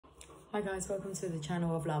Hi guys, welcome to the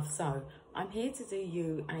channel of love. So I'm here to do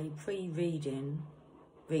you a pre-reading.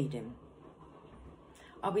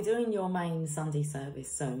 I'll be doing your main Sunday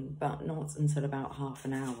service soon, but not until about half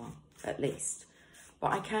an hour at least.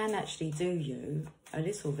 But I can actually do you a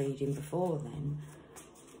little reading before then.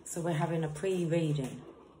 So we're having a pre-reading.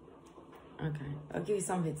 Okay, I'll give you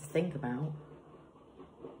something to think about.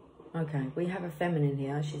 Okay, we have a feminine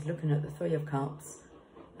here. She's looking at the Three of Cups.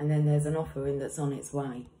 And then there's an offering that's on its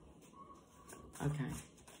way. Okay.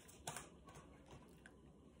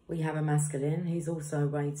 We have a masculine. He's also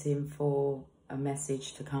waiting for a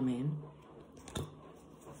message to come in.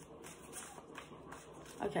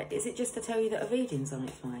 Okay, is it just to tell you that a reading's on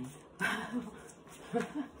its way?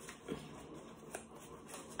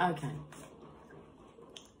 Okay.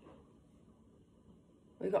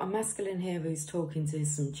 We've got a masculine here who's talking to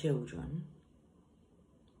some children.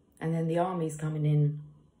 And then the army's coming in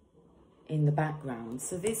the background.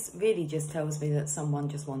 So this really just tells me that someone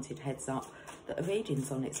just wanted heads up that a reading's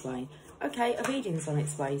on its way. Okay, a reading's on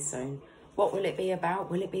its way soon. What will it be about?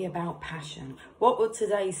 Will it be about passion? What will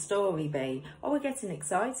today's story be? Oh, we're getting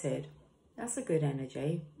excited. That's a good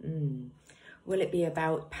energy. Will it be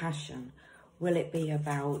about passion? Will it be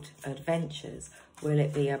about adventures? Will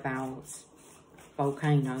it be about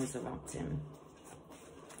volcanoes erupting?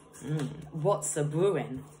 What's a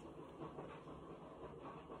brewing?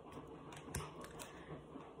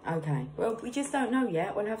 Okay, well, we just don't know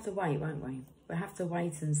yet. We'll have to wait, won't we? We'll have to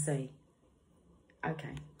wait and see.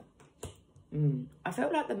 Okay. I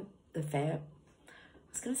felt like the fair... I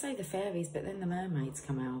was going to say the fairies, but then the mermaids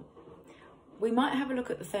come out. We might have a look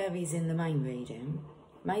at the fairies in the main reading.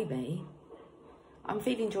 Maybe. I'm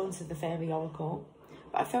feeling drawn to the fairy oracle.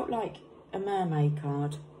 But I felt like a mermaid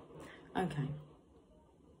card. Okay.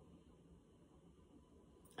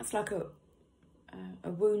 It's like a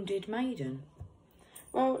wounded maiden.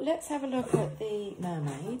 Well, let's have a look at the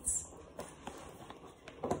mermaids.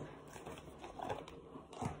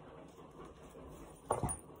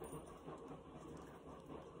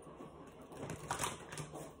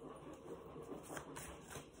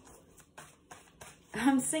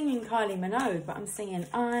 I'm singing Kylie Minogue, but I'm singing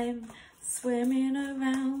I'm swimming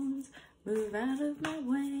around, move out of my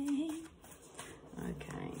way.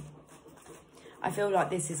 Okay. I feel like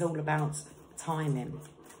this is all about timing.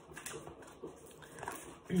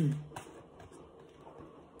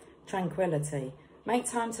 Tranquility. Make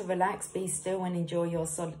time to relax, be still and enjoy your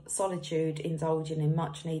solitude, indulging in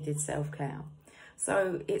much needed self-care.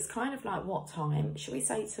 So it's kind of like what time? Should we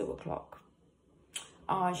say 2 o'clock?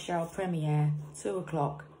 I shall premiere 2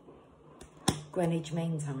 o'clock Greenwich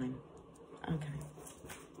Mean Time. Okay.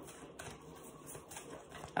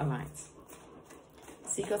 All right.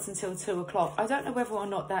 So you got until 2 o'clock. I don't know whether or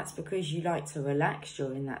not that's because you like to relax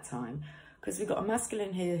during that time. Because we've got a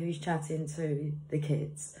masculine here who's chatting to the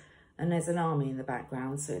kids. And there's an army in the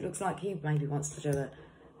background. So it looks like he maybe wants to do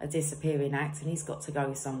a disappearing act. And he's got to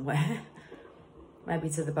go somewhere. Maybe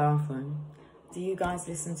to the bathroom. Do you guys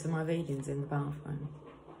listen to my readings in the bathroom?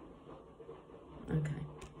 Okay.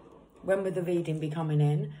 When will the reading be coming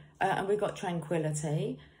in? And we've got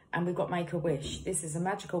tranquility. And we've got make a wish. This is a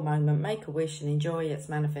magical moment. Make a wish and enjoy its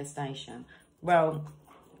manifestation. Well,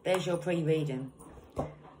 there's your pre-reading.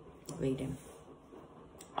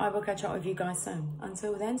 I will catch up with you guys soon.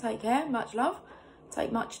 Until then, take care, much love,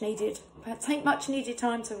 take much needed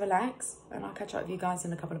time to relax, and I'll catch up with you guys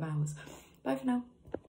in a couple of hours. Bye for now.